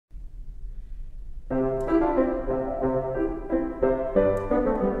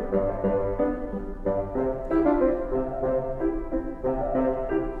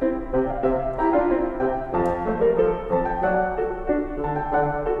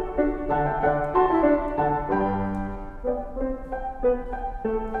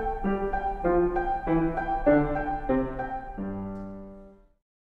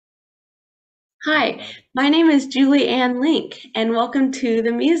problem. My name is Julie Ann Link, and welcome to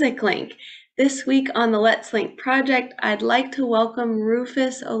the Music Link. This week on the Let's Link project, I'd like to welcome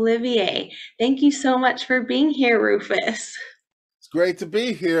Rufus Olivier. Thank you so much for being here, Rufus. It's great to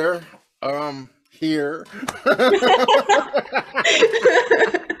be here. Here. Let's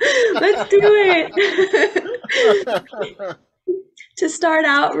do it. To start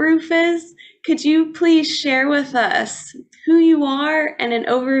out, Rufus, could you please share with us who you are and an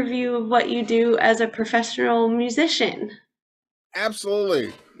overview of what you do as a professional musician?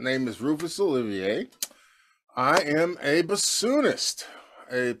 Absolutely. Name is Rufus Olivier. I am a bassoonist,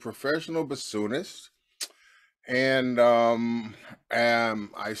 a professional bassoonist. And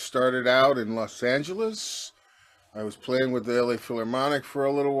I started out in Los Angeles. I was playing with the LA Philharmonic for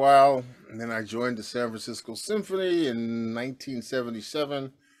a little while, and then I joined the San Francisco Symphony in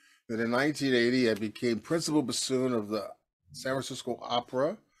 1977. Then in 1980, I became principal bassoon of the San Francisco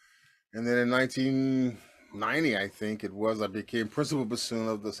Opera. And then in 1990, I think it was, I became principal bassoon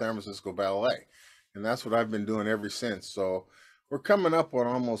of the San Francisco Ballet. And that's what I've been doing ever since. So we're coming up on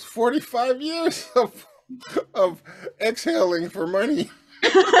almost 45 years of exhaling for money.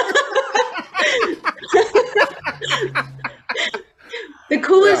 The Yeah,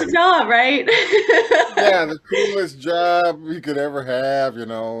 coolest job, right? yeah, the coolest job you could ever have,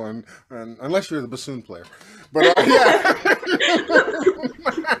 and unless you're the bassoon player. But yeah.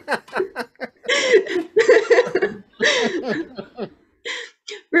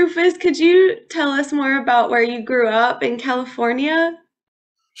 Rufus, could you tell us more about where you grew up in California?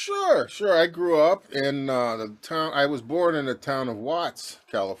 Sure, sure. I grew up in the town. I was born in the town of Watts,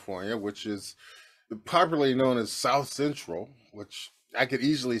 California, which is popularly known as South Central, which I could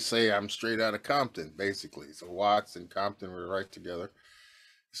easily say I'm straight out of Compton, basically. So Watts and Compton were right together.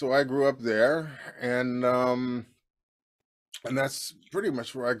 So I grew up there, and that's pretty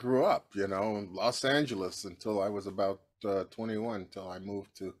much where I grew up, in Los Angeles until I was about 21, until I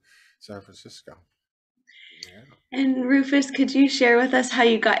moved to San Francisco. Yeah. And Rufus, could you share with us how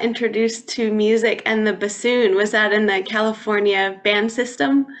you got introduced to music and the bassoon? Was that in the California band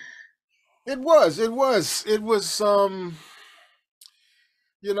system? My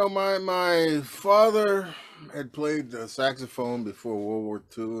father had played the saxophone before World War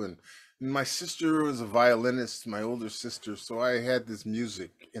II, and my sister was a violinist, my older sister, so I had this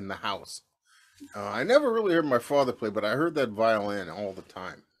music in the house. I never really heard my father play, but I heard that violin all the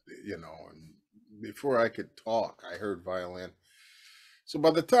time, and before I could talk, I heard violin. So by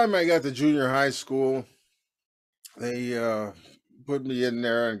the time I got to junior high school, they put me in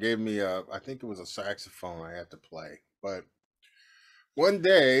there and gave me I think it was a saxophone I had to play. But one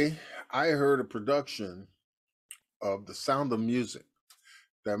day I heard a production of The Sound of Music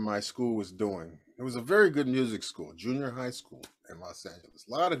that my school was doing. It was a very good music school, junior high school in Los Angeles.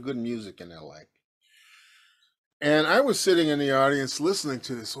 A lot of good music in LA. And I was sitting in the audience listening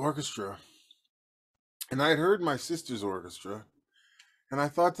to this orchestra, and I'd heard my sister's orchestra, and I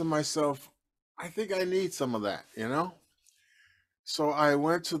thought to myself, I think I need some of that. So I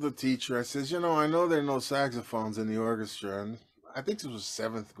went to the teacher. I says, I know there are no saxophones in the orchestra, and I think this was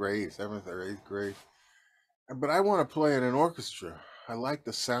seventh grade, seventh or eighth grade, but I want to play in an orchestra. I like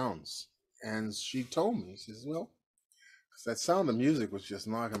the sounds. And she told me, she says, well, 'cause that Sound of Music was just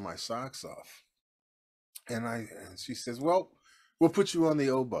knocking my socks off. And she says, well, we'll put you on the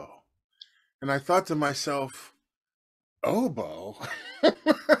oboe. And I thought to myself, oboe?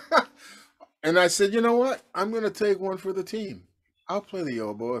 And I said, you know what? I'm going to take one for the team. I'll play the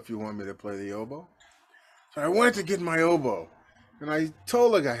oboe if you want me to play the oboe. So I went to get my oboe. And I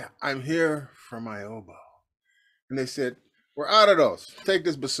told the guy, I'm here for my oboe. And they said, we're out of those. Take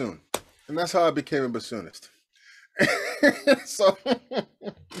this bassoon. And that's how I became a bassoonist. So,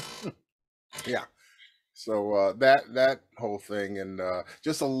 yeah. So that whole thing, and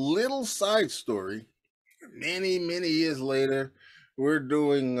just a little side story. Many years later, we're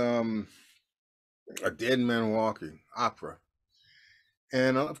doing a Dead Man Walking opera,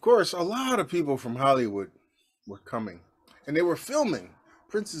 and of course, a lot of people from Hollywood were coming, and they were filming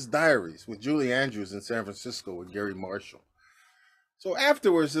Princess Diaries with Julie Andrews in San Francisco with Gary Marshall. So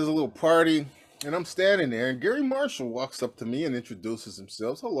afterwards, there's a little party, and I'm standing there, and Gary Marshall walks up to me and introduces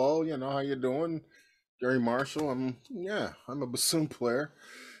himself. Hello, how you doing? Gary Marshall. I'm a bassoon player.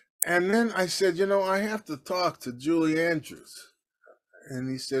 And then I said, I have to talk to Julie Andrews. And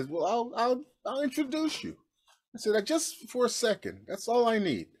he says, well, I'll introduce you. I said, just for a second. That's all I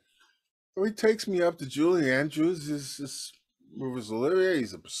need. So he takes me up to Julie Andrews. This Rufus Olivier.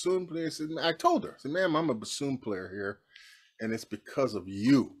 He's a bassoon player. I told her, I said, ma'am, I'm a bassoon player here, and it's because of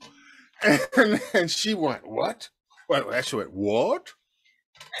you. And she went, what? Well, actually went, what?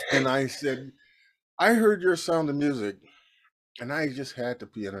 And I said, I heard your Sound of Music, and I just had to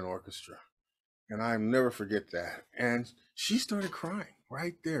be in an orchestra. And I'll never forget that. And she started crying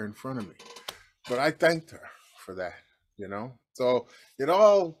right there in front of me. But I thanked her for that, you know? So it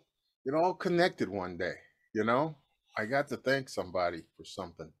all it all connected one day, you know? I got to thank somebody for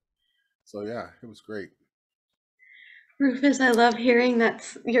something. So yeah, it was great. Rufus, I love hearing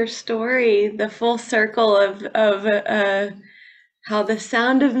that's your story, the full circle of how the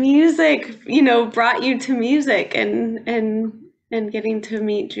sound of music, brought you to music and getting to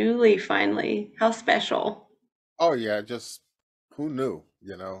meet Julie finally. How special. Oh yeah, just who knew,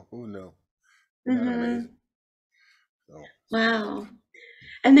 who knew? Isn't that amazing? Hmm. So Wow.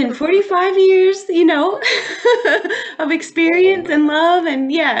 And then 45 years, of oh experience and yeah. love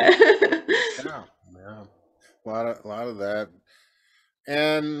and yeah. Yeah. Yeah. A lot of that.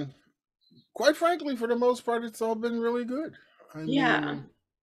 And quite frankly, for the most part, it's all been really good. I Yeah. mean,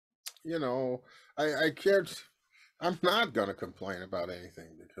 you know, I can't. I'm not gonna complain about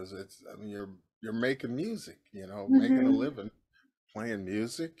anything because I mean, you're making music, making a Hmm. living playing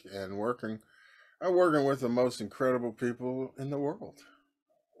music and working. I'm working with the most incredible people in the world.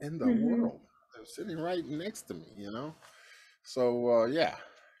 In the Hmm. world, they're sitting right next to me. So yeah,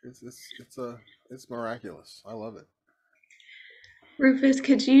 it's miraculous. I love it. Rufus,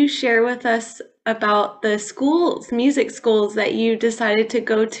 could you share with us about the schools, music schools that you decided to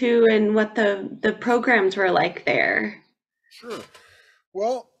go to and what the programs were like there? Sure.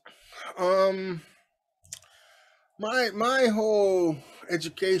 Well, um, my whole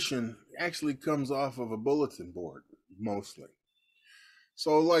education actually comes off of a bulletin board mostly.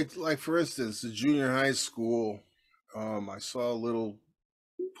 So like for instance, the junior high school, I saw a little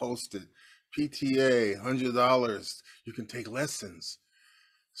posted PTA $100. You can take lessons.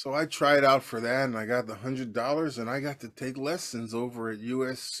 So I tried out for that and I got the $100 and I got to take lessons over at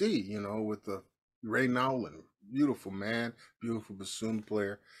USC, with the Ray Nowlin. Beautiful man, beautiful bassoon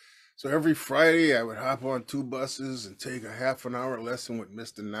player. So every Friday I would hop on two buses and take a half an hour lesson with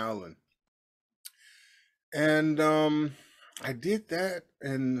Mr. Nowlin. And I did that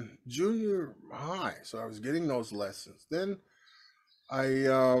in junior high. So I was getting those lessons. Then I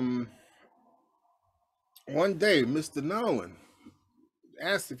one day Mr. Nowlin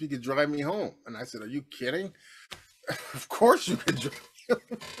asked if he could drive me home. And I said, "Are you kidding? Of course you could drive me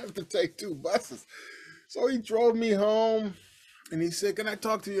home. I have to take two buses." So he drove me home and he said, "Can I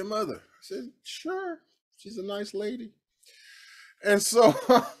talk to your mother?" I said, "Sure. She's a nice lady." And so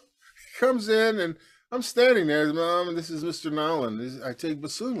he comes in and I'm standing there, "Mom, and this is Mr. Nolan. I take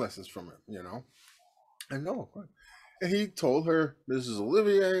bassoon lessons from him. I know. And he told her, "Mrs.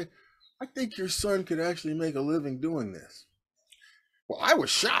 Olivier, I think your son could actually make a living doing this." Well, I was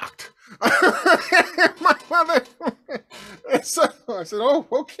shocked. My mother. And so I said, "Oh,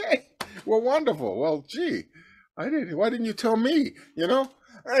 okay. Well, wonderful. Well, gee, I didn't. Why didn't you tell me?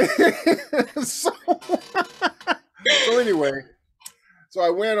 So, so anyway, so I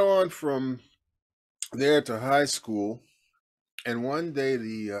went on from there to high school, and one day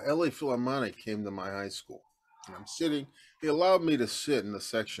the LA Philharmonic came to my high school, and I'm sitting. He allowed me to sit in the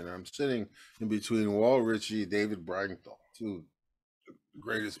section. I'm sitting in between Walt Ritchie, David Breidenthal, two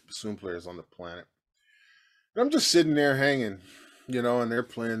greatest bassoon players on the planet. And I'm just sitting there hanging, and they're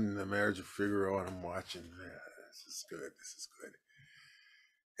playing the Marriage of Figaro, and I'm watching. Yeah, this is good. This is good.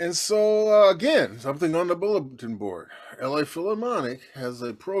 And so, again, something on the bulletin board. LA Philharmonic has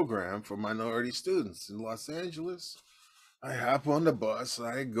a program for minority students in Los Angeles. I hop on the bus,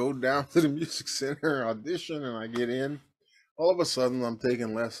 I go down to the music center, audition, and I get in. All of a sudden, I'm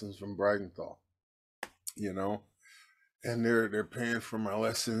taking lessons from Breidenthal, you know, and they're paying for my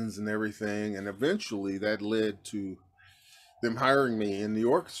lessons and everything. And eventually, that led to them hiring me in the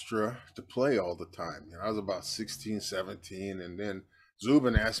orchestra to play all the time. I was about 16, 17, and then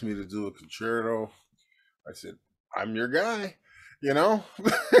Zubin asked me to do a concerto. I said, "I'm your guy," you know?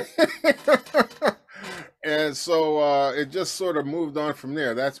 And so it just sort of moved on from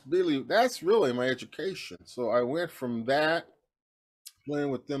there. That's really my education. So I went from that, playing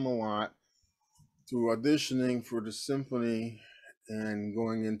with them a lot, to auditioning for the symphony and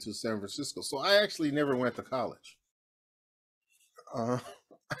going into San Francisco. So I actually never went to college. Uh,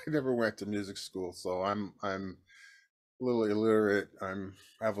 I never went to music school, so I'm a little illiterate. I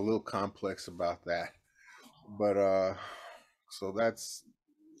have a little complex about that. But so that's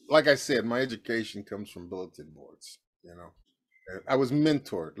like I said, my education comes from bulletin boards. I was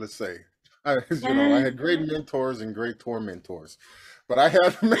mentored. Let's say, I Yeah. had great mentors and great tormentors, but I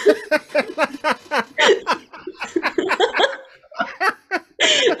had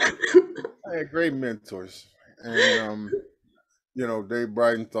I had great mentors, and Dave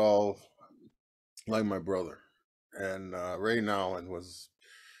Breidenthal. like my brother. And Ray Nowlin was,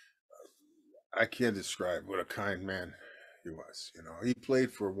 I can't describe what a kind man he was. You know, he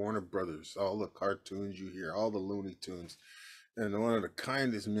played for Warner Brothers, all the cartoons you hear, all the Looney Tunes, and one of the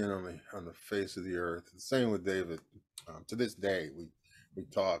kindest men on the face of the earth. The same with David. To this day, we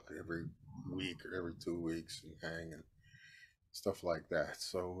talk every week or every 2 weeks and hang and stuff like that.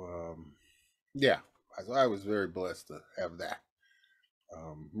 So yeah, I was very blessed to have that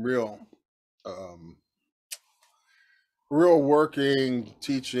real, um, real working,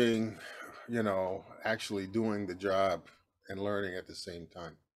 teaching, actually doing the job and learning at the same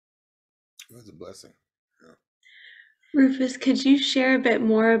time. It was a blessing. Yeah. Rufus, could you share a bit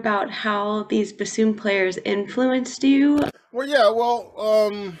more about how these bassoon players influenced you? Well, yeah, well,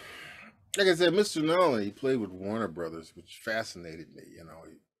 like I said, Mr. Nolan, he played with Warner Brothers, which fascinated me.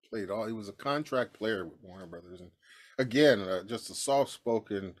 He was a contract player with Warner Brothers. And again, just a soft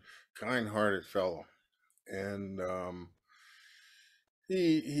spoken, kind hearted fellow. And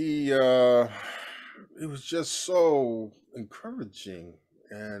he it was just so encouraging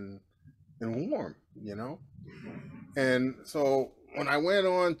and warm. And so when I went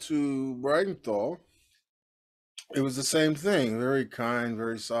on to Brightonthal, it was the same thing. Very kind,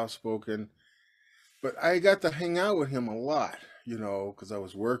 very soft spoken. But I got to hang out with him a lot, because I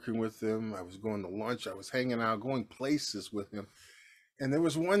was working with him. I was going to lunch. I was hanging out, going places with him. And there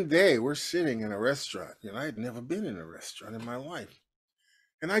was one day we're sitting in a restaurant. I had never been in a restaurant in my life.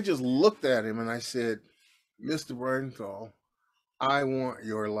 And I just looked at him and I said, Mr. Brightonthal, I want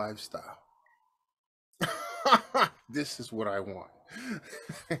your lifestyle. This is what I want.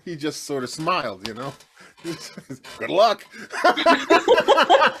 He just sort of smiled. Good luck.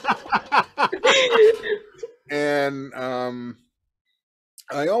 And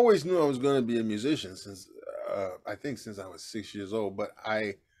I always knew I was going to be a musician since I think since I was 6 years old. But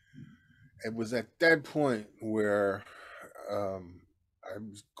it was at that point where I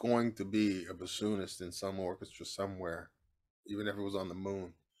was going to be a bassoonist in some orchestra somewhere, even if it was on the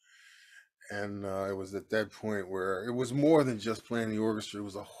moon. And it was at that point where it was more than just playing the orchestra; it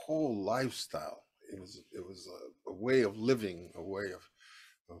was a whole lifestyle. It was a way of living, a way of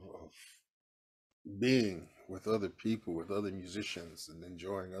being with other people, with other musicians, and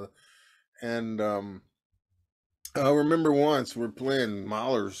enjoying other. And I remember once we're playing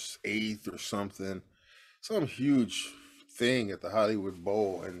Mahler's Eighth or something, some huge thing at the Hollywood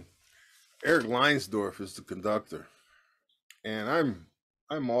Bowl, and Eric Leinsdorf is the conductor, and I'm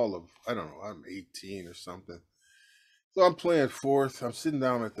all of I don't know, I'm 18 or something. So I'm playing fourth. I'm sitting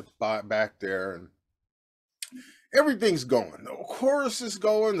down at the back there, and everything's going. The chorus is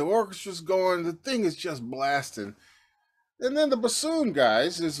going, the orchestra's going, the thing is just blasting. And then the bassoon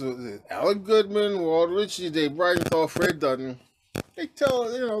guys is Alan Goodman, Walt Ritchie, Dave Brightonthal, Fred Dutton. They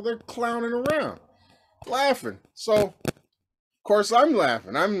they're clowning around, laughing. So of course I'm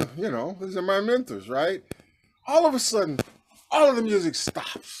laughing. These are my mentors, right? All of a sudden, all of the music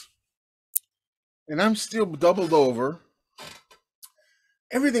stops. And I'm still doubled over.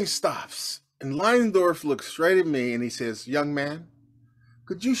 Everything stops. And Leinsdorf looks straight at me and he says, "Young man,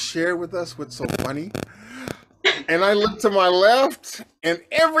 could you share with us what's so funny?" And I look to my left, and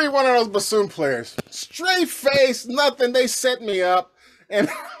every one of those bassoon players, straight face, nothing, they set me up. And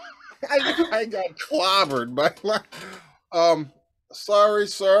I got clobbered by, sorry,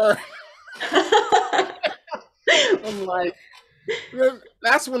 sir. I'm like,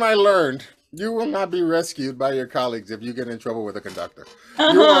 that's when I learned you will not be rescued by your colleagues if you get in trouble with a conductor.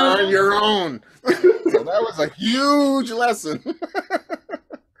 You are on your own. So that was a huge lesson. So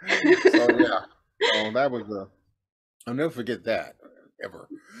yeah, that was I'll never forget that ever.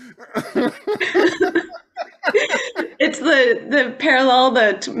 It's the parallel,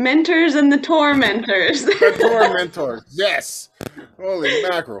 the mentors and the tormentors. The tormentors, yes. Holy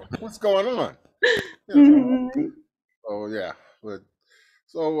mackerel, what's going on? You know. Mhm. Oh yeah, but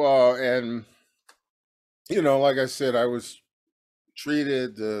so and like I said, I was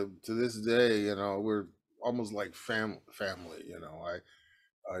treated to this day. We're almost like family.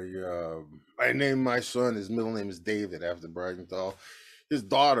 I named my son. His middle name is David after Brightonthal. His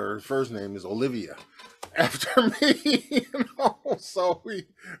daughter, her first name is Olivia, after me. So we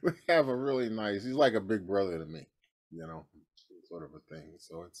have a really nice. He's like a big brother to me. You know, sort of a thing.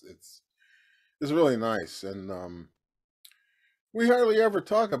 So it's really nice, and we hardly ever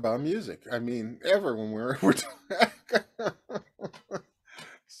talk about music. I mean, ever when we're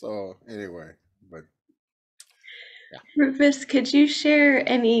so anyway, but yeah. Rufus, could you share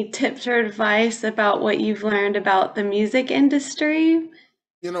any tips or advice about what you've learned about the music industry?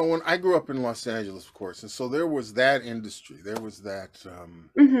 When I grew up in Los Angeles, of course, and so there was that industry. There was that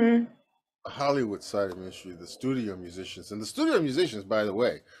Mm-hmm. Hollywood side of ministry, the studio musicians, and the studio musicians, by the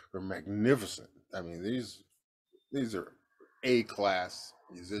way, are magnificent. I mean, these are A class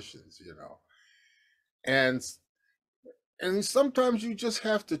musicians, you know, and and sometimes you just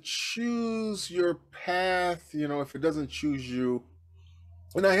have to choose your path, you know, if it doesn't choose you.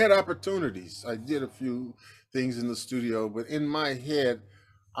 And I had opportunities. I did a few things in the studio, but in my head,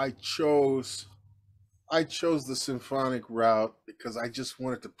 I chose I chose the symphonic route because I just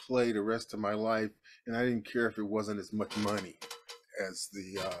wanted to play the rest of my life, and I didn't care if it wasn't as much money as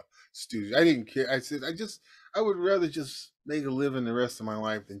the studio. I didn't care. I said I would rather just make a living the rest of my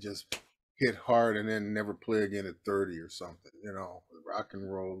life than just hit hard and then never play again at 30 or something. You know, rock and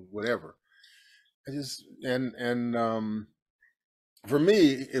roll, whatever. I just and for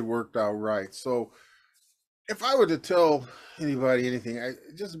me, it worked out right. So if I were to tell anybody anything,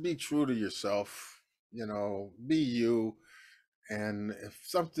 just be true to yourself. You know, be you. And if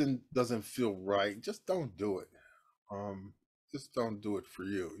something doesn't feel right, just don't do it. Um, just don't do it for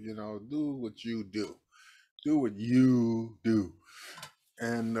you. You know, do what you do. Do what you do.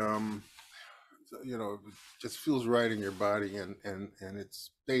 And you know, it just feels right in your body, and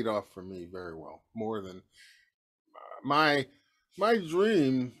it's paid off for me very well. More than my my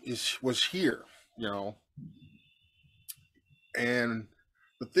dream is was here. You know, and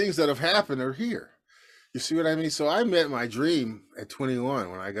the things that have happened are here. You see what I mean? So I met my dream at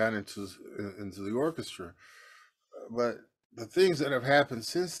 21 when I got into the orchestra. But the things that have happened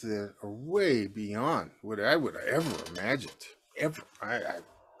since then are way beyond what I would have ever imagined. Ever, I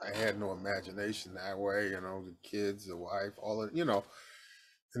had no imagination that way. You know, the kids, the wife, all of you know,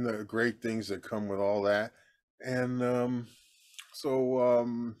 and the great things that come with all that. And so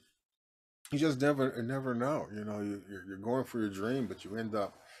you just never know. You know, you're going for your dream, but you end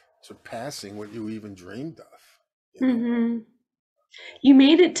up surpassing what you even dreamed of. You know, Hmm. so You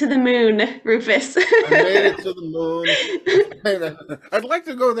made it to the moon, Rufus. I made it to the moon. I'd like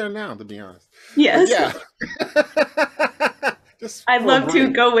to go there now, to be honest. But Yes, yeah, just I'd for a love to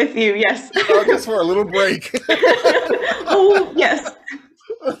break. go with you. Yes. You know, just for a little break. Oh, yes.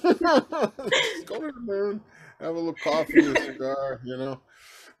 Just go to the moon, have a little coffee, a cigar, you know.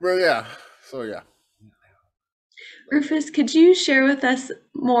 But yeah, so yeah. But Rufus, could you share with us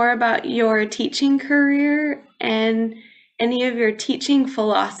more about your teaching career and any of your teaching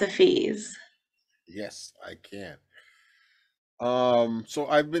philosophies? yes, I can. So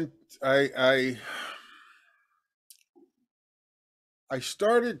I've been I I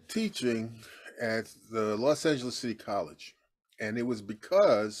started teaching at the Los Angeles City College, and it was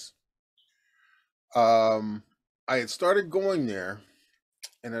because um I had started going there,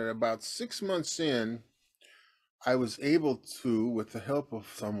 and at about 6 months in, I was able to, with the help of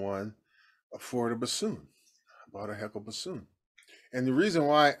someone, afford a bassoon. I bought a Heckle bassoon. And the reason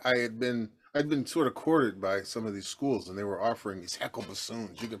why I'd been sort of courted by some of these schools, and they were offering these Heckle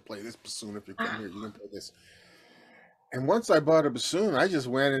bassoons. You can play this bassoon if you come here. You can play this. And once I bought a bassoon, I just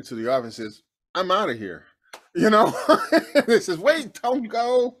went into the office and says, "I'm out of here." You know, they says, "Wait, don't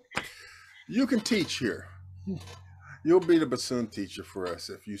go. You can teach here. You'll be the bassoon teacher for us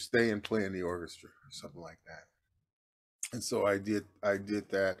if you stay and play in the orchestra," or something like that. And so I did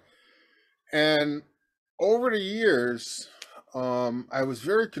that. And over the years, I was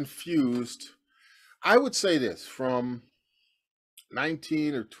very confused. I would say this, from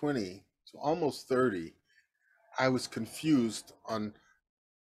 19 or 20 to almost 30, I was confused on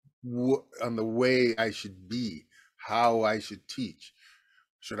on the way I should be, how I should teach.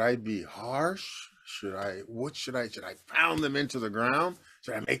 Should I be harsh? Should I pound them into the ground?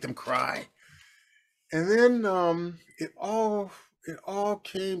 Should I make them cry? And then it all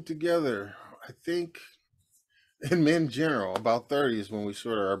came together. I think in men general, about 30 is when we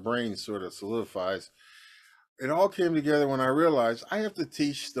sort of our brain sort of solidifies. It all came together when I realized I have to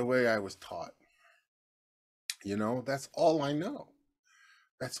teach the way I was taught. You know, that's all I know.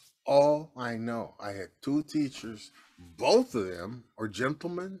 That's all I know. I had two teachers, both of them are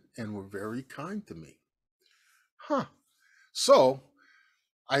gentlemen and were very kind to me. Huh. So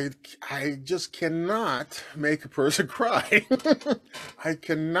I just cannot make a person cry. I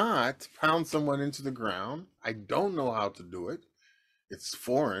cannot pound someone into the ground. I don't know how to do it. It's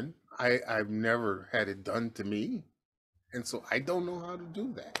foreign. I've never had it done to me. And so I don't know how to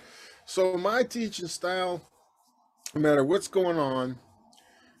do that. So my teaching style, no matter what's going on,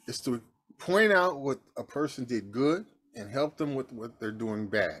 is to point out what a person did good and help them with what they're doing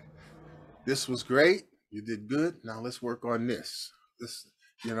bad. This was great. You did good. Now let's work on this. This,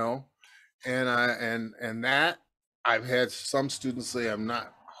 you know, and that I've had some students say I'm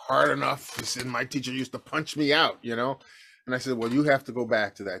not hard enough. They said my teacher used to punch me out, you know, and I said, well, you have to go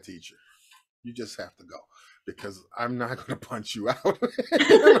back to that teacher. You just have to go because I'm not going to punch you out.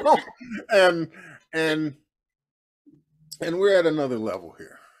 You know? And and and we're at another level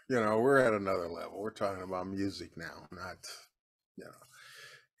here. You know, we're at another level. We're talking about music now, not, you know.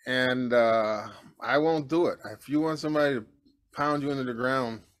 And I won't do it. If you want somebody to pound you into the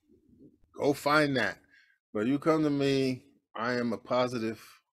ground, go find that. But you come to me, I am a positive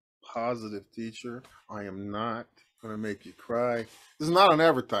teacher. I am not going to make you cry. This is not an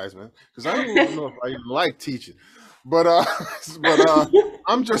advertisement because I don't know if I even like teaching. But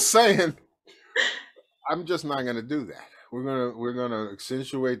I'm just saying, I'm just not going to do that. We're gonna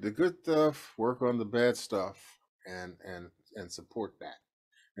accentuate the good stuff, work on the bad stuff, and support that.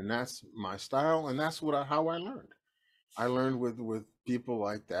 And that's my style, and that's how I learned. I learned with people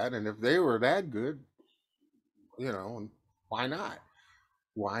like that, and if they were that good, you know, why not?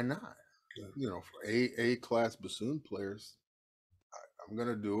 Why not? You know, for A class bassoon players, I'm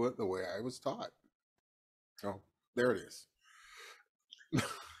gonna do it the way I was taught. So there it is.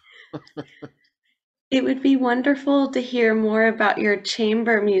 It would be wonderful to hear more about your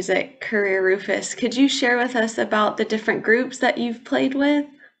chamber music career, Rufus. Could you share with us about the different groups that you've played with?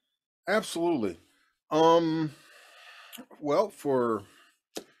 Absolutely. Um, well, for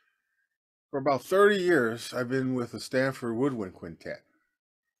about 30 years, I've been with the Stanford Woodwind Quintet,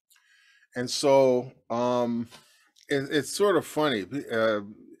 and so it's sort of funny. The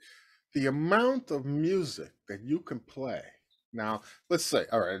amount of music that you can play. Now, let's say,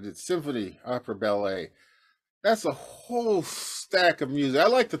 all right, it's symphony, opera, ballet. That's a whole stack of music. I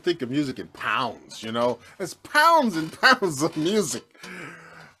like to think of music in pounds, you know? It's pounds and pounds of music.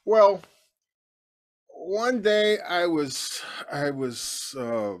 Well, one day I don't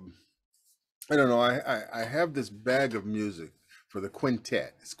know, I have this bag of music for the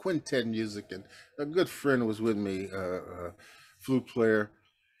quintet. It's quintet music, and a good friend was with me, a flute player.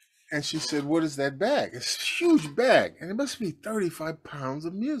 And she said, "What is that bag?" It's a huge bag, and it must be 35 pounds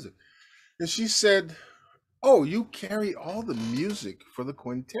of music. And she said, "Oh, you carry all the music for the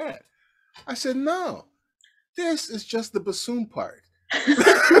quintet." I said, "No, this is just the bassoon part."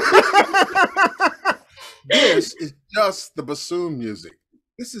 This is just the bassoon music.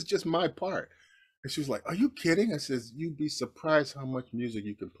 This is just my part. And she was like, "Are you kidding?" I says, "You'd be surprised how much music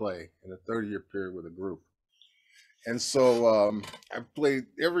you can play in a 30-year period with a group." And so I played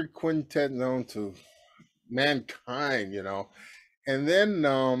every quintet known to mankind, you know. And then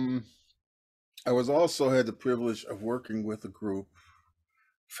I was also had the privilege of working with a group,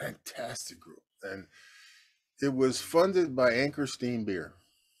 fantastic group, and it was funded by Anchor Steam Beer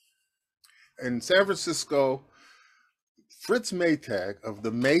in San Francisco. Fritz Maytag of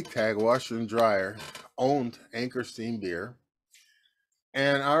the Maytag Washer and Dryer owned Anchor Steam Beer,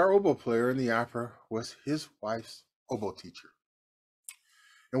 and our oboe player in the opera was his wife's oboe teacher.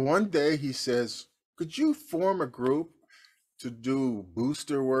 And one day he says, "Could you form a group to do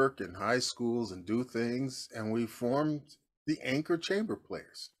booster work in high schools and do things?" And we formed the Anchor Chamber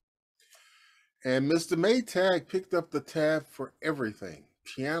Players. And Mr. Maytag picked up the tab for everything,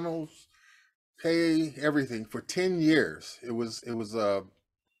 pianos, pay, everything for 10 years. It was an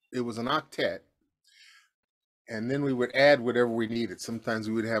octet, and then we would add whatever we needed. Sometimes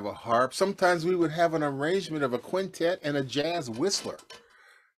we would have a harp. Sometimes we would have an arrangement of a quintet and a jazz whistler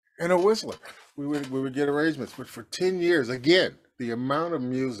and a whistler. We would get arrangements, but for 10 years, again, the amount of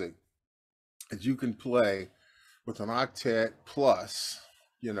music that you can play with an octet plus,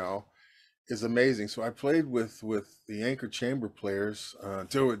 you know, is amazing. So I played with the Anchor Chamber Players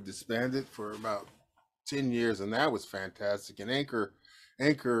until it disbanded for about 10 years, and that was fantastic. And Anchor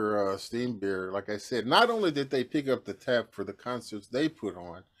Steam Beer, like I said, not only did they pick up the tab for the concerts they put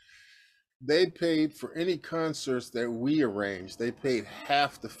on, they paid for any concerts that we arranged. They paid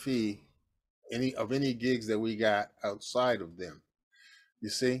half the fee any gigs that we got outside of them. You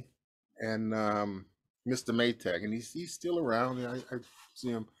see, and Mr. Maytag, and he's still around. I see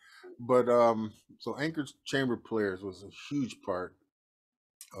him, but so Anchor Chamber Players was a huge part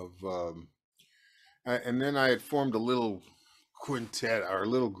of. And then I had formed a little quintet or a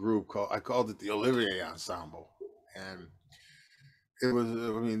little group I called it the Olivier Ensemble, and it was,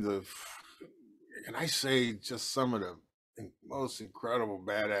 I mean, and I say just some of the most incredible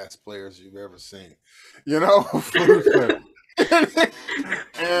badass players you've ever seen, you know.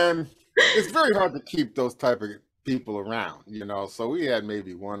 And it's very hard to keep those type of people around, you know. So we had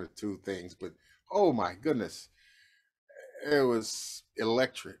maybe one or two things, but oh my goodness, it was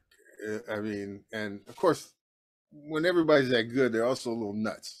electric. I mean, and of course, when everybody's that good, they're also a little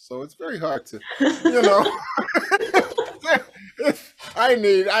nuts. So it's very hard to, you know. I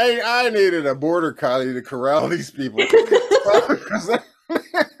needed a border collie to corral these people.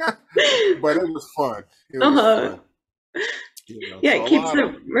 but it was fun. It was Uh-huh. fun. Yeah, So it a keeps lot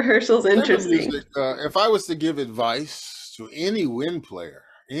of the rehearsals chamber interesting. music. If I was to give advice to any wind player,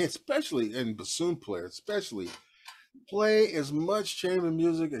 and especially and bassoon player, especially play as much chamber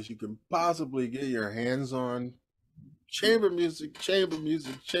music as you can possibly get your hands on. Chamber music, chamber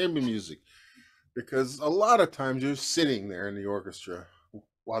music, chamber music. Because a lot of times you're sitting there in the orchestra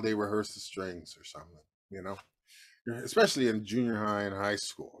while they rehearse the strings or something, you know, especially in junior high and high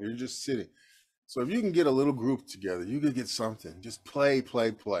school. You're just sitting. So if you can get a little group together, you could get something. Just play,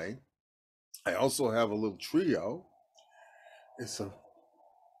 play, play. I also have a little trio. It's a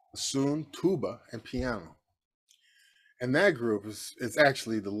bassoon, tuba, and piano. And that group is it's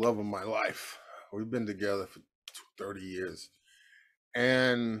actually the love of my life. We've been together for 30 years.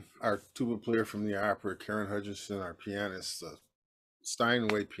 And our tuba player from the opera, Karen Hutchinson, our pianist,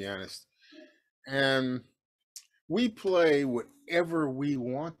 Steinway pianist. And we play whatever we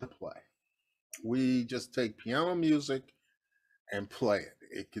want to play. We just take piano music and play it.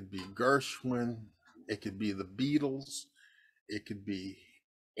 It could be Gershwin, it could be the Beatles, it could be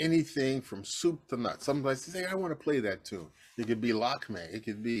anything from soup to nuts. Sometimes they say, I want to play that tune. It could be Lakme, it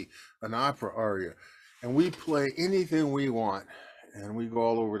could be an opera aria. And we play anything we want. And we go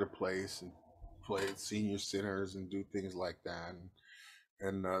all over the place and play at senior centers and do things like that.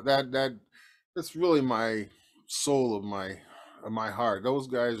 And that's really my soul of my heart. Those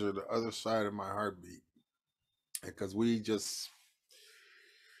guys are the other side of my heartbeat because we just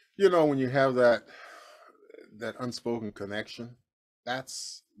when you have that unspoken connection,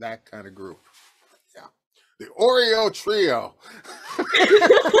 that's that kind of group. Yeah, the Oreo Trio.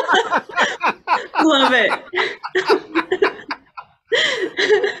 Love it.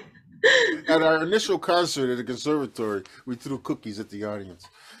 At our initial concert at the conservatory, we threw cookies at the audience.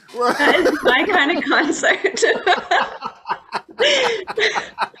 That is my kind of concert.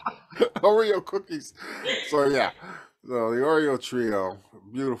 Oreo cookies. So yeah, so the Oreo Trio,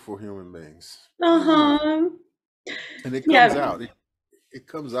 beautiful human beings. Beautiful. Uh-huh. And it comes Yeah, out. It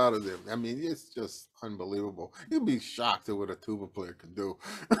comes out of them. I mean, it's just unbelievable. You'd be shocked at what a tuba player can do.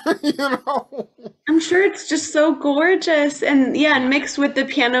 you know? I'm sure it's just so gorgeous. And yeah, and mixed with the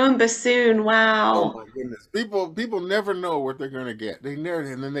piano and bassoon. Oh Wow. my goodness. People never know what they're gonna get. They never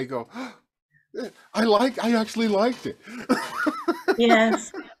and then they go, I actually liked it.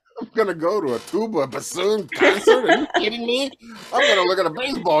 Yes. I'm gonna go to a tuba bassoon concert. Are you kidding me? I'm gonna look at a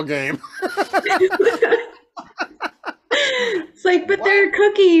baseball game. It's like, but What? they're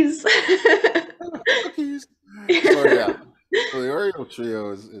cookies. Cookies. So yeah. So the Oreo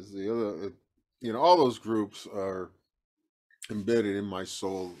Trio is the other. All those groups are embedded in my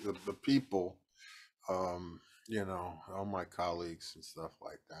soul. The people, all my colleagues and stuff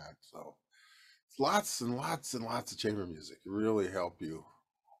like that. So it's lots and lots and lots of chamber music. It really help you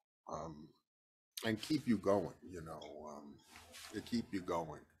um, and keep you going. To keep you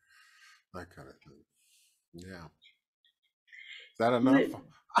going. That kind of thing. Yeah. Is that enough?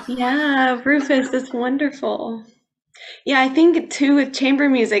 Yeah, Rufus, that's wonderful. Yeah, I think too with chamber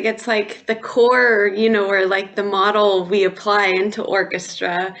music, it's like the core, or like the model we apply into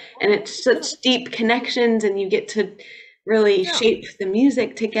orchestra, and it's Yeah. such deep connections, and you get to really Yeah. shape the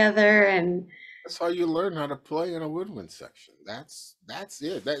music together. And That's how you learn how to play in a woodwind section. That's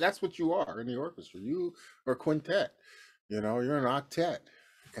it. That's what you are in the orchestra. You are a quintet. You're an octet,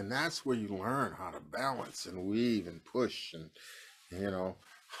 and that's where you learn how to balance and weave and push and you know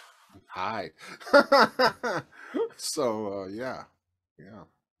hide. So yeah, yeah.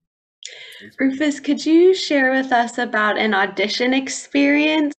 It's Rufus, could you share with us about an audition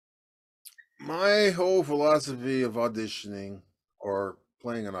experience? my whole philosophy of auditioning or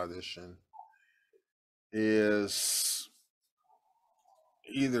playing an audition is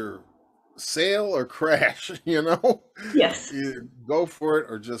either sail or crash, Yes. Either go for it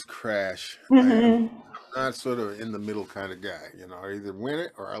or just crash. I'm Hmm. not sort of in the middle kind of guy, I either win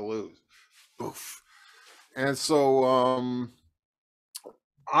it or I lose. Oof. And so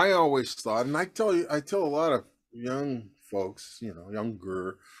I always thought, and I tell a lot of young folks,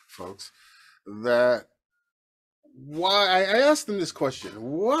 younger folks, that I asked them this question: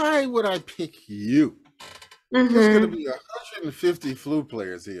 why would I pick you? There's going to Hmm. be 150 flute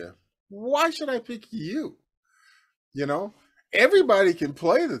players here. Why should I pick you? You know, everybody can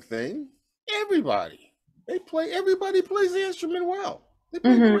play the thing. Everybody. Everybody plays the instrument well. They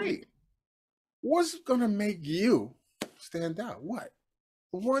play Hmm. great. What's going to make you stand out? What?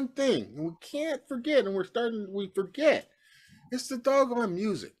 One thing, and we can't forget, and we forget. It's the doggone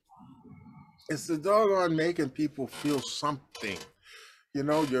music. It's the doggone making people feel something.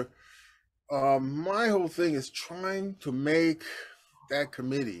 You're my whole thing is trying to make that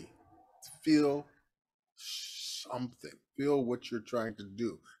committee feel something. Feel what you're trying to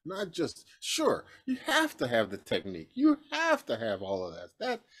do. Not just, sure, you have to have the technique. You have to have all of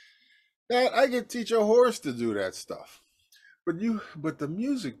that. That I could teach a horse to do that stuff. But the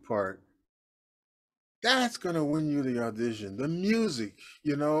music part, that's gonna win you the audition. The music,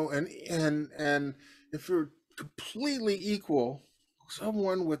 and if you're completely equal,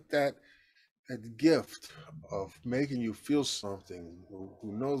 someone with that gift of making you feel something,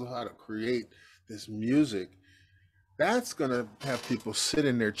 who knows how to create this music, that's gonna have people sit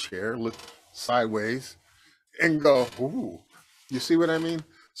in their chair, look sideways, and go, "Ooh," you see what I mean?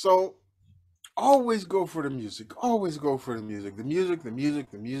 So always go for the music. Always go for the music. The music, the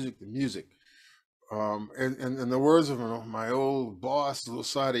music, the music, the music. And in the words of my old boss,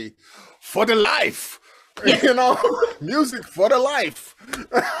 Lusati, for the life, Yes. music for the life.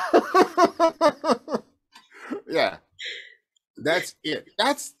 Yeah, that's it.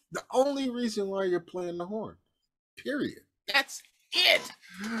 That's the only reason why you're playing the horn. Period. That's it.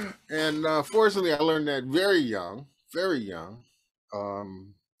 And fortunately, I learned that very young, very young.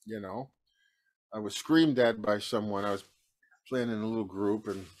 Um, you know, I was screamed at by someone. I was playing in a little group,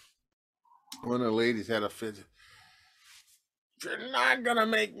 and one of the ladies had a fit. If you're not gonna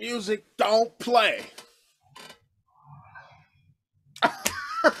make music, don't play.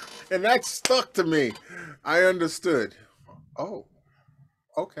 And that stuck to me. I understood. Oh,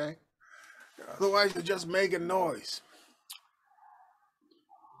 okay. Otherwise, you're just making noise.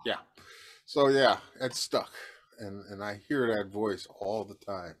 Yeah. So yeah, it stuck, and I hear that voice all the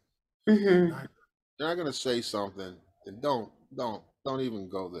time. Hmm. You're not gonna say something, then don't even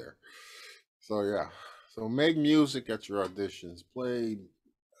go there. So yeah. So make music at your auditions. Play,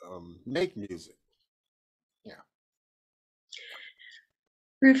 make music. Yeah.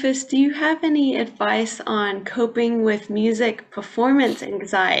 Rufus, do you have any advice on coping with music performance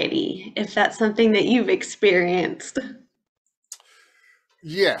anxiety, if that's something that you've experienced?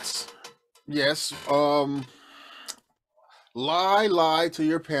 Yes. Yes. Lie till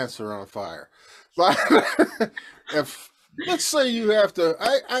your pants are on fire. Like, if let's say you have to,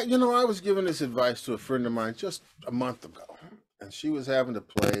 I was giving this advice to a friend of mine just a month ago, and she was having to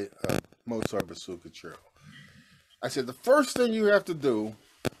play a Mozart Bassoon Trio. I said the first thing you have to do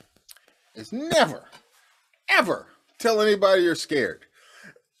is never, ever tell anybody you're scared,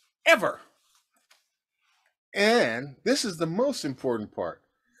 ever. And this is the most important part.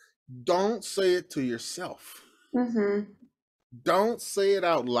 Don't say it to yourself. Hmm. Don't say it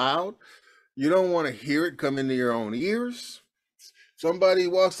out loud. You don't want to hear it come into your own ears. Somebody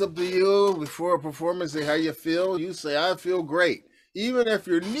walks up to you before a performance, say, "How you feel?" You say, "I feel great." Even if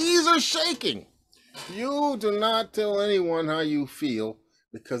your knees are shaking, you do not tell anyone how you feel,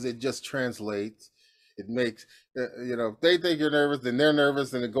 because it just translates. It makes, if they think you're nervous, then they're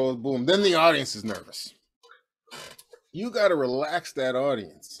nervous, and it goes boom. Then the audience is nervous. You got to relax that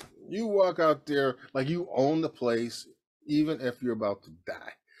audience. You walk out there like you own the place, even if you're about to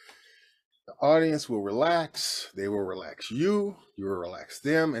die. The audience will relax. They will relax you. You will relax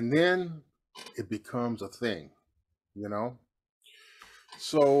them. And then it becomes a thing, you know?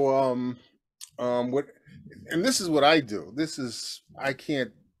 So, what, and this is what I do.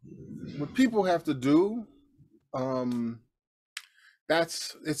 What people have to do, um,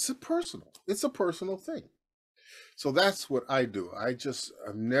 it's a personal thing. So that's what I do. I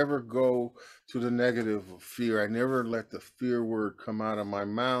never go to the negative of fear. I never let the fear word come out of my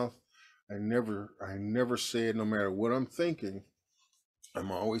mouth. I never say it, no matter what I'm thinking.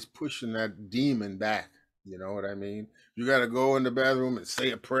 I'm always pushing that demon back. You know what I mean? You got to go in the bathroom and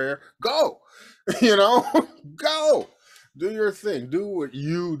say a prayer. Go, you know, go, do your thing, do what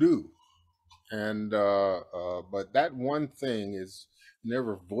you do. And, but that one thing is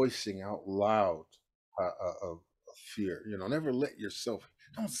never voicing out loud of fear. Never let yourself,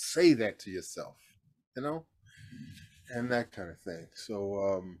 don't say that to yourself, you know, and that kind of thing.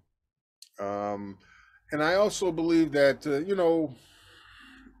 So, and I also believe that,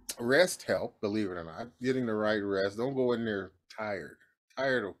 rest help, believe it or not, getting the right rest. Don't go in there tired.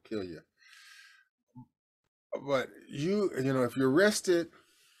 Tired will kill you. But if you're rested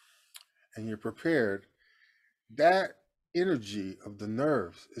and you're prepared, that energy of the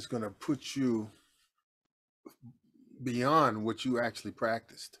nerves is going to put you beyond what you actually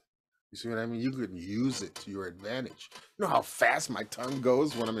practiced. You see what I mean? You could use it to your advantage. You know how fast my tongue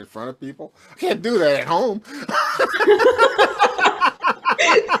goes when I'm in front of people? I can't do that at home.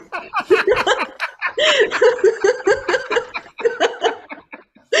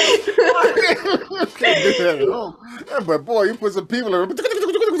 I can't do that at home. But boy, you put some people in.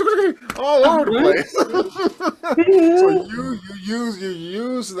 all over the Uh-huh. place. So you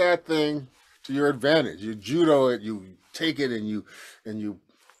use that thing to your advantage. You judo it, you take it, and you and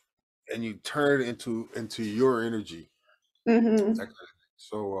you turn it into your energy. That Mhm. kind of thing.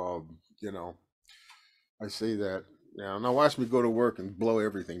 So you know, I say that now. Now watch me go to work and blow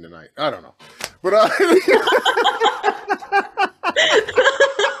everything tonight. I don't know, but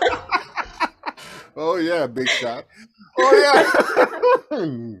oh yeah, big shot. Oh yeah,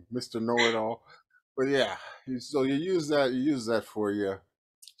 Mister Know It All. But yeah, so you use that for you.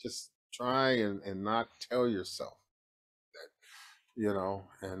 Just try and not tell yourself,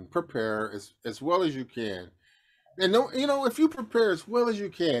 and prepare as well as you can. And no, if you prepare as well as you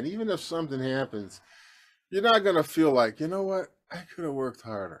can, even if something happens, you're not gonna feel like, you know what, I could have worked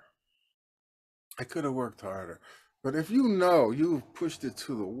harder. I could have worked harder. But if you know you've pushed it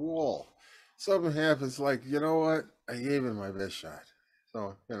to the wall, something happens like, you know what, I gave it my best shot.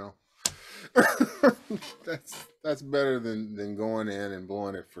 So, that's better than going in and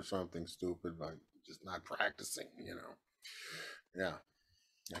blowing it for something stupid like just not practicing. Yeah,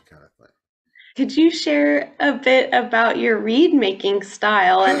 that kind of Could you share a bit about your reed making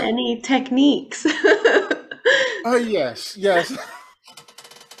style and thing. any techniques? Oh yes, yes.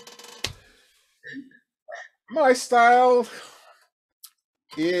 My style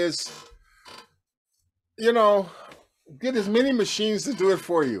is, you know, get as many machines to do it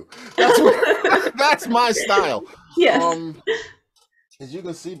for you. That's what that's my style. Yes. Um, as you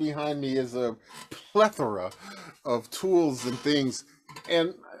can see behind me is a plethora of tools and things,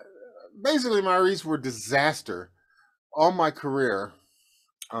 and basically my reads were disaster all my career,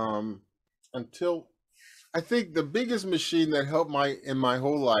 um, until I think the biggest machine that helped my in my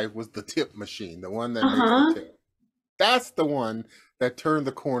whole life was the tip machine, the one that makes the Uh-huh. tip. That's the one that turned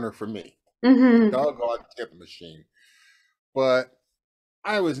the corner for me. The Mhm. doggone tip machine. But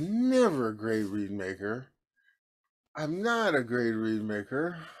I was never a great reed maker. I'm not a great reed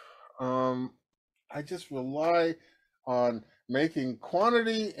maker. Um, I just rely on making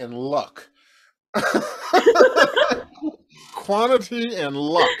quantity and luck. Quantity and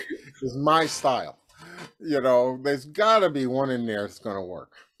luck is my style. There's got to be one in there that's going to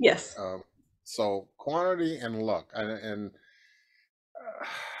work. Yes. Um, so quantity and luck, and uh,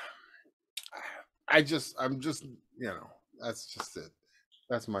 I'm just that's just it.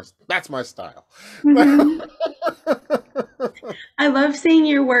 That's my style. Mhm. I love seeing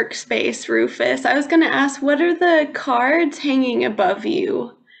your workspace, Rufus. I was going to ask, what are the cards hanging above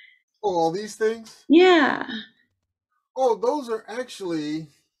you? All these things. Yeah. Oh, those are actually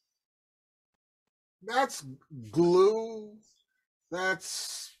that's glue.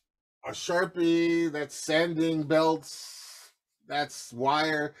 That's a Sharpie. That's sanding belts. That's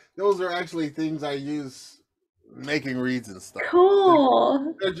wire. Those are actually things I use making reeds and stuff. They're,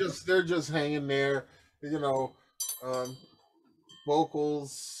 Cool. they're just hanging there. You know, um,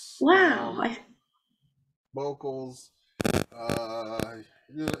 vocals, Wow. vocals. Uh,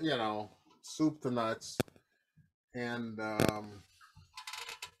 soup to nuts, and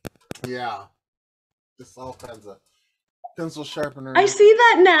yeah, just all kinds of pencil I sharpeners. see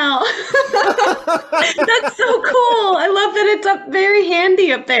that now. That's so cool. I love that it's up very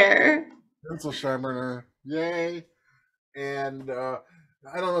handy up there. Pencil sharpener, yay! And I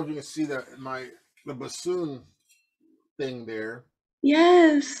don't know if you can see the bassoon thing there.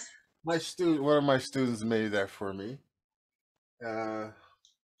 Yes. One of my students made that for me. Uh,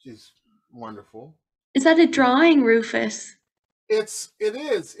 she's wonderful. Is that a drawing, Rufus? It's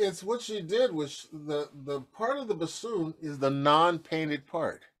what she did was the part of the bassoon is the non-painted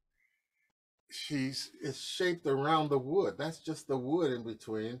part. It's shaped around the wood. That's just the wood in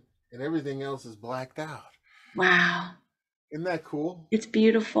between, and everything else is blacked out. Wow. Isn't that cool? It's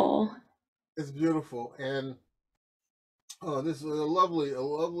beautiful. It's beautiful. And oh, this is a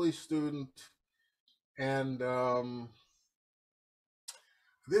lovely student. And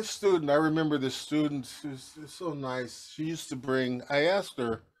this student, I remember this student who's so nice. She used to bring. I asked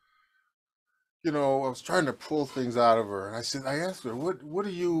her, I was trying to pull things out of her, and I asked her, what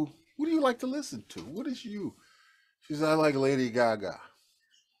do you like to listen to? What is you? She said, I like Lady Gaga.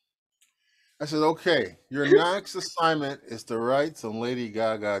 I said, okay, your next assignment is to write some Lady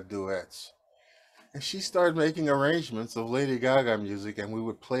Gaga duets. And she started making arrangements of Lady Gaga music, and we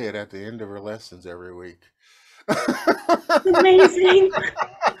would play it at the end of her lessons every week. Amazing.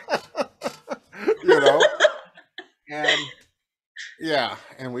 you know, and yeah,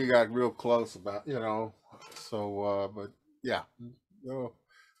 and we got real close so, but yeah, no,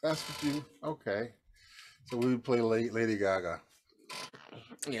 that's what okay. So we would play Lady Gaga.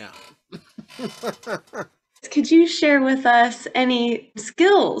 Yeah. Could you share with us any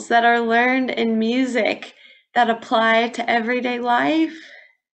skills that are learned in music that apply to everyday life?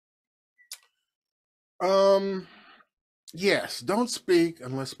 Yes, don't speak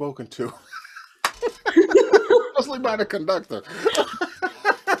unless spoken to, especially by the conductor.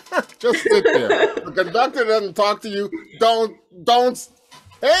 Just sit there. The conductor doesn't talk to you. Don't.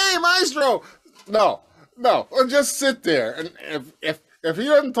 Hey, maestro. No, no. Just sit there. And if he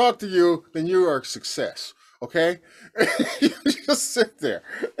doesn't talk to you, then you are a success. Okay. You just sit there,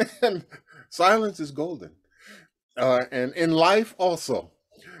 and silence is golden. And in life also,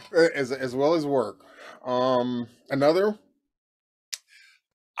 as well as work. Another.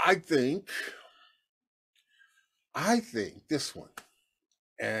 I think. I think this one,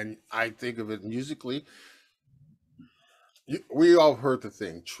 and I think of it musically. We all heard the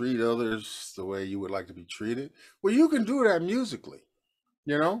thing, treat others the way you would like to be treated. Well, you can do that musically,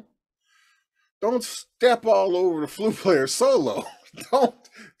 you know? Don't step all over the flute player solo. Don't,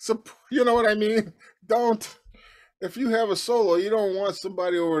 you know what I mean? Don't, if you have a solo, you don't want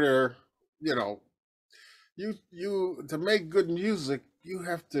somebody over there, you know, to make good music, you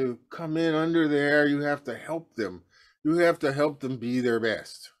have to come in under there, you have to help them. You have to help them be their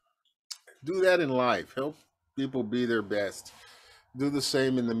best. Do that in life. Help people be their best. Do the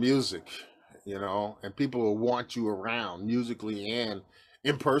same in the music, and people will want you around musically and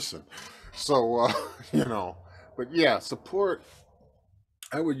in person. So, but yeah, support.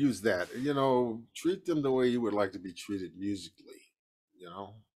 I would use that. Treat them the way you would like to be treated musically.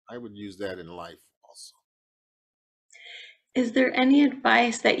 I would use that in life also. Is there any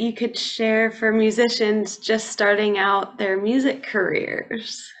advice that you could share for musicians just starting out their music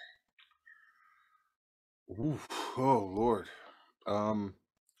careers? Oof, oh Lord. Um,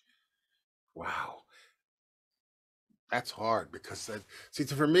 wow. That's hard because see,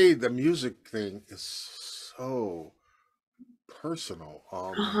 for me, the music thing is so personal.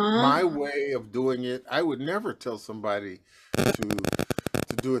 My Uh-huh. way of doing it, I would never tell somebody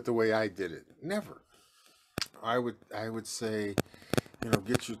to do it the way I did it. Never. I would say,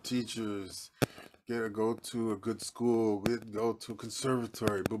 get your teachers, go to a good school, go to a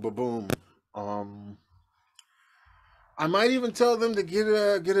conservatory, boom, boom, boom. Um, I might even tell them to get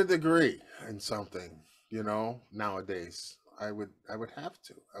a degree in something. Nowadays, I would have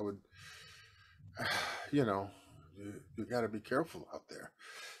to. I would, you know, you got to be careful out there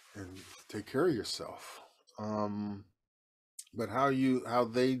and take care of yourself. Um, but how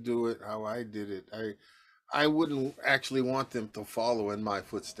they do it, how I did it, I wouldn't actually want them to follow in my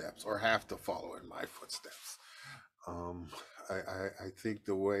footsteps or have to follow in my footsteps. Um, I think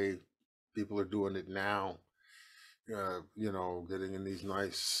the way people are doing it now, getting in these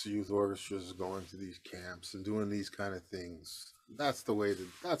nice youth orchestras, going to these camps and doing these kind of things. That's the way to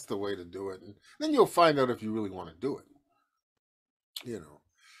do it. And then you'll find out if you really want to do it. You know.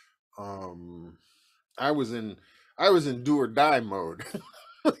 I was in I was in do or die mode.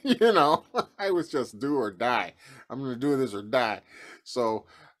 I was just do or die. I'm gonna do this or die. So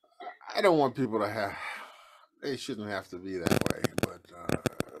I don't want people to have. They shouldn't have to be that way. But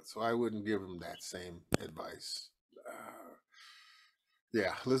so I wouldn't give them that same advice.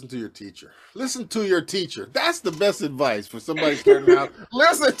 Yeah, listen to your teacher. Listen to your teacher. That's the best advice for somebody starting out.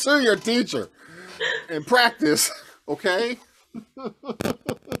 Listen to your teacher and practice. Okay,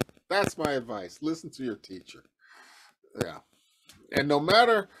 that's my advice. Listen to your teacher. Yeah, and no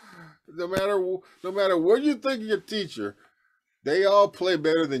matter what you think of your teacher, they all play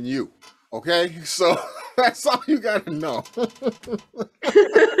better than you. Okay, so that's all you got to know.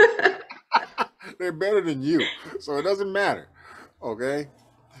 They're better than you, so it doesn't matter. Okay,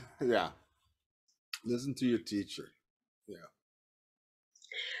 yeah. Listen to your teacher. Yeah.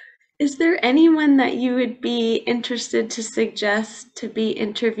 Is there anyone that you would be interested to suggest to be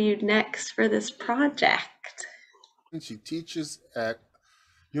interviewed next for this project? And she teaches at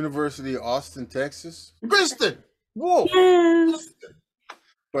University of Austin, Texas. Kristen Wolf. Yes.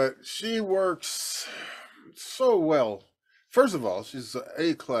 But she works so well. First of all, she's an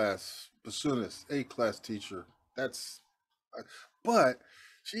A class bassoonist, A class teacher. But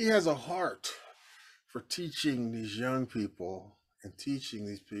she has a heart for teaching these young people and teaching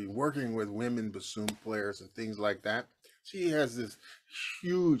these people, working with women bassoon players and things like that. She has this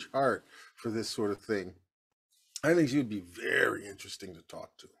huge heart for this sort of thing. I think she would be very interesting to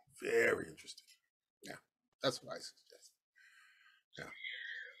talk to. Very interesting. Yeah, that's what I suggest. Yeah.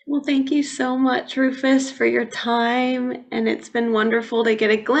 Well, thank you so much, Rufus, for your time. And it's been wonderful to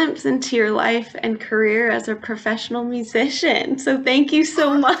get a glimpse into your life and career as a professional musician. So thank you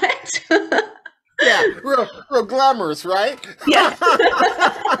so much. Yeah, real glamorous, right? Yeah.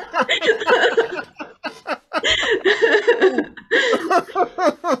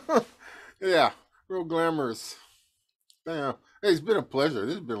 programmers. Yeah. Hey, it's been a pleasure.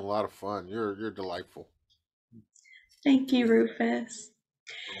 This has been a lot of fun. You're delightful. Thank you, Rufus.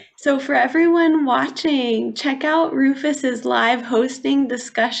 So for everyone watching, check out Rufus's live hosting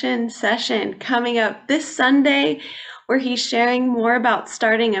discussion session coming up this Sunday, where he's sharing more about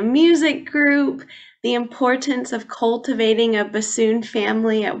starting a music group, the importance of cultivating a bassoon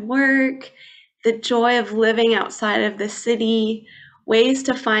family at work, the joy of living outside of the city, ways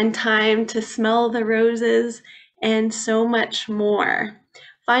to find time to smell the roses, and so much more.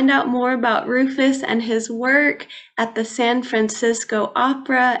 Find out more about Rufus and his work at the San Francisco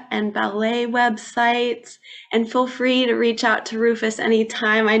Opera and Ballet websites, and feel free to reach out to Rufus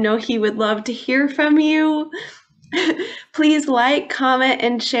anytime. I know he would love to hear from you. Please like, comment,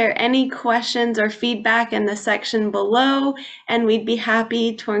 and share any questions or feedback in the section below, and we'd be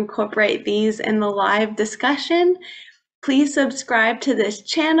happy to incorporate these in the live discussion. Please subscribe to this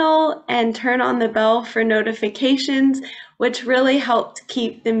channel and turn on the bell for notifications, which really helps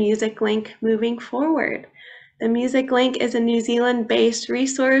keep the Music Link moving forward. The Music Link is a New Zealand-based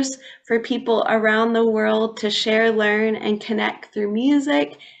resource for people around the world to share, learn, and connect through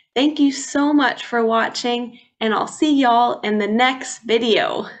music. Thank you so much for watching, and I'll see y'all in the next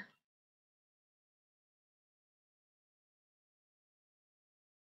video.